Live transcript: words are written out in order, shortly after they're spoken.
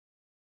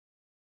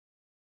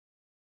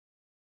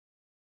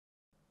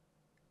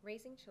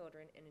Raising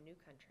children in a new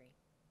country.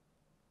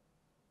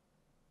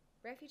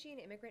 Refugee and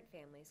immigrant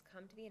families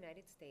come to the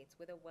United States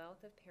with a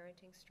wealth of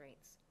parenting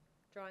strengths,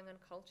 drawing on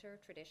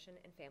culture, tradition,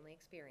 and family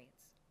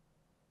experience.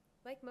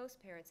 Like most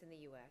parents in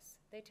the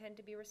U.S., they tend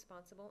to be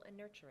responsible and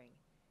nurturing,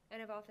 and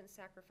have often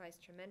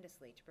sacrificed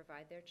tremendously to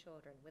provide their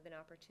children with an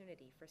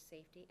opportunity for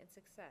safety and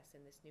success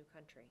in this new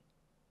country.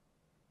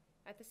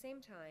 At the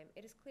same time,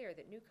 it is clear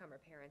that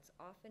newcomer parents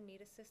often need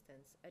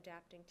assistance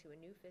adapting to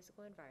a new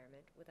physical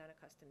environment with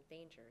unaccustomed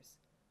dangers,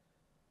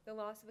 the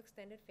loss of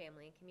extended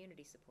family and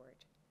community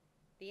support,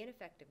 the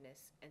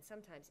ineffectiveness and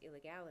sometimes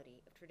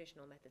illegality of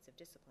traditional methods of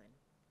discipline,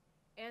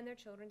 and their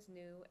children's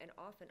new and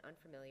often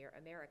unfamiliar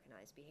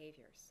Americanized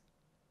behaviors.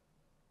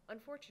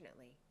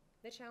 Unfortunately,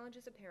 the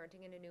challenges of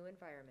parenting in a new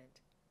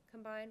environment,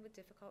 combined with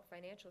difficult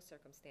financial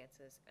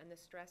circumstances and the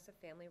stress of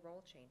family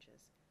role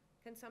changes,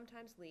 can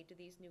sometimes lead to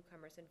these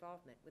newcomers'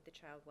 involvement with the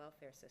child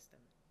welfare system.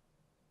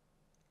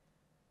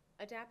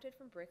 Adapted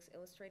from Brick's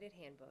Illustrated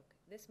Handbook,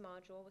 this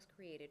module was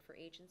created for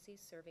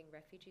agencies serving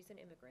refugees and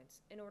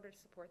immigrants in order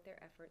to support their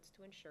efforts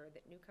to ensure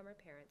that newcomer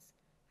parents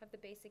have the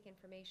basic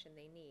information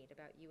they need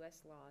about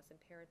U.S. laws and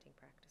parenting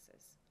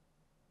practices.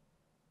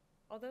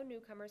 Although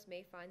newcomers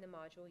may find the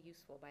module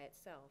useful by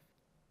itself,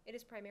 it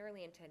is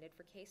primarily intended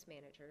for case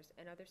managers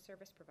and other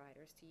service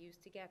providers to use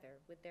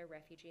together with their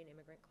refugee and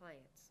immigrant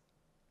clients.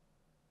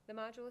 The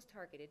module is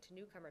targeted to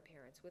newcomer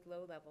parents with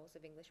low levels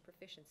of English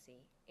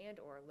proficiency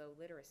and/or low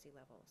literacy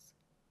levels.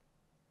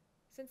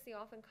 Since the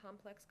often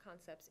complex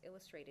concepts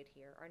illustrated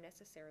here are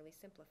necessarily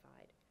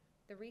simplified,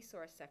 the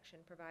resource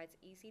section provides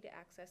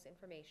easy-to-access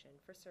information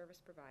for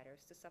service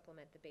providers to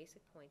supplement the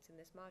basic points in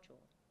this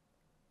module.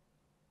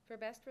 For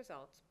best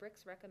results,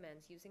 Bricks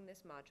recommends using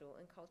this module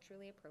in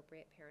culturally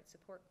appropriate parent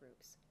support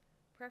groups,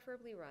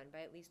 preferably run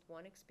by at least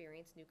one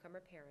experienced newcomer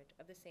parent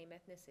of the same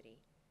ethnicity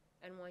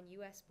and one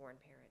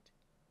U.S.-born parent,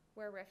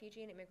 where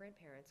refugee and immigrant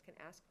parents can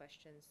ask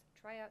questions,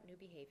 try out new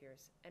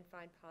behaviors, and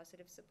find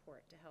positive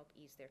support to help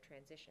ease their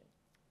transition.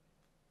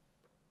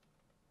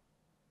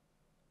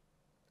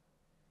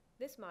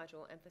 This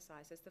module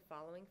emphasizes the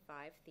following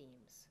 5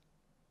 themes.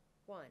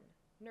 1.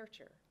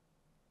 Nurture.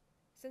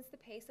 Since the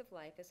pace of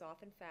life is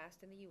often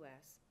fast in the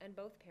U.S. and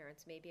both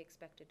parents may be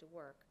expected to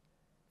work,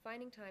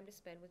 finding time to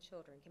spend with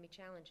children can be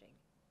challenging.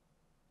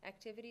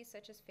 Activities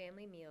such as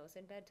family meals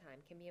and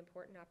bedtime can be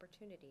important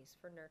opportunities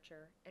for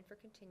nurture and for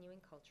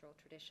continuing cultural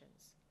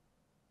traditions.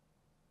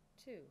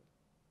 2.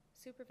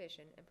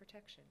 Supervision and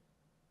protection.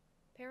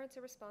 Parents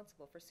are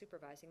responsible for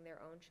supervising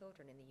their own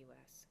children in the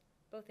U.S.,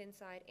 both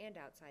inside and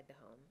outside the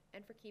home,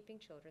 and for keeping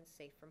children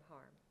safe from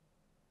harm.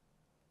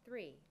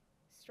 3.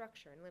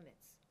 Structure and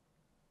limits.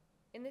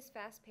 In this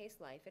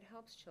fast-paced life, it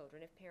helps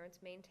children if parents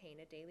maintain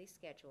a daily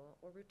schedule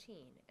or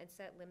routine and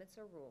set limits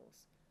or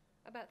rules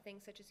about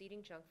things such as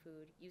eating junk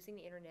food, using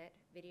the internet,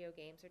 video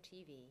games, or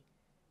TV,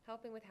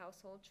 helping with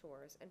household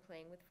chores, and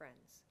playing with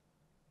friends.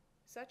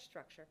 Such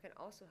structure can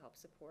also help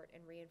support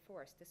and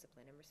reinforce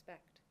discipline and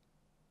respect.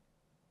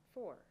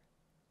 4.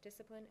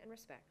 Discipline and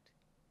respect.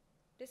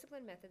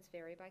 Discipline methods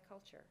vary by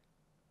culture.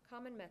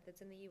 Common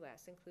methods in the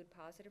U.S. include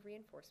positive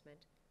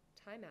reinforcement,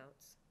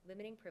 timeouts,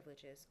 limiting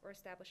privileges, or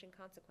establishing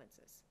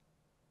consequences.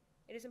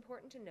 It is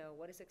important to know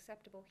what is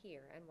acceptable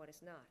here and what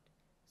is not,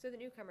 so that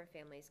newcomer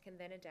families can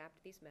then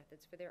adapt these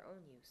methods for their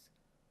own use,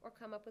 or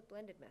come up with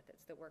blended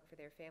methods that work for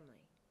their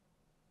family.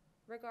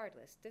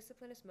 Regardless,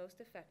 discipline is most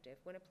effective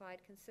when applied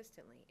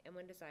consistently and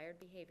when desired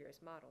behavior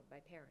is modeled by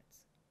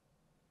parents.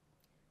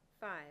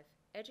 5.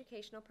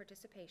 Educational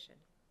participation.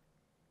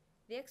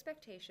 The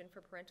expectation for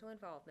parental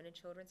involvement in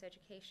children's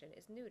education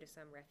is new to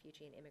some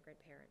refugee and immigrant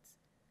parents,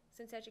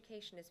 since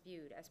education is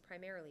viewed as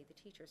primarily the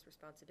teacher's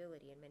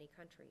responsibility in many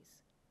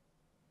countries.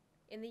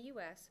 In the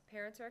U.S.,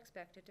 parents are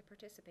expected to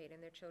participate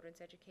in their children's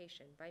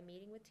education by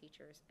meeting with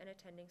teachers and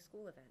attending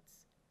school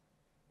events.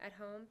 At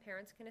home,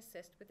 parents can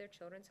assist with their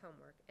children's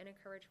homework and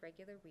encourage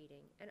regular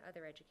reading and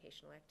other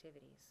educational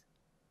activities.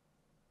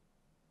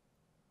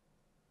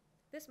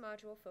 This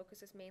module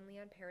focuses mainly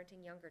on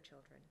parenting younger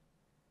children.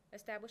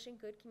 Establishing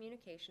good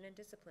communication and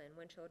discipline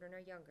when children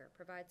are younger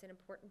provides an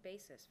important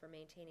basis for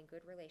maintaining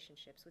good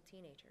relationships with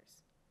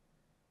teenagers.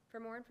 For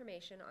more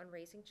information on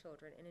raising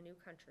children in a new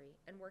country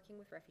and working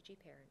with refugee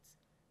parents,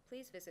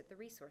 please visit the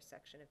resource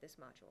section of this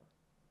module.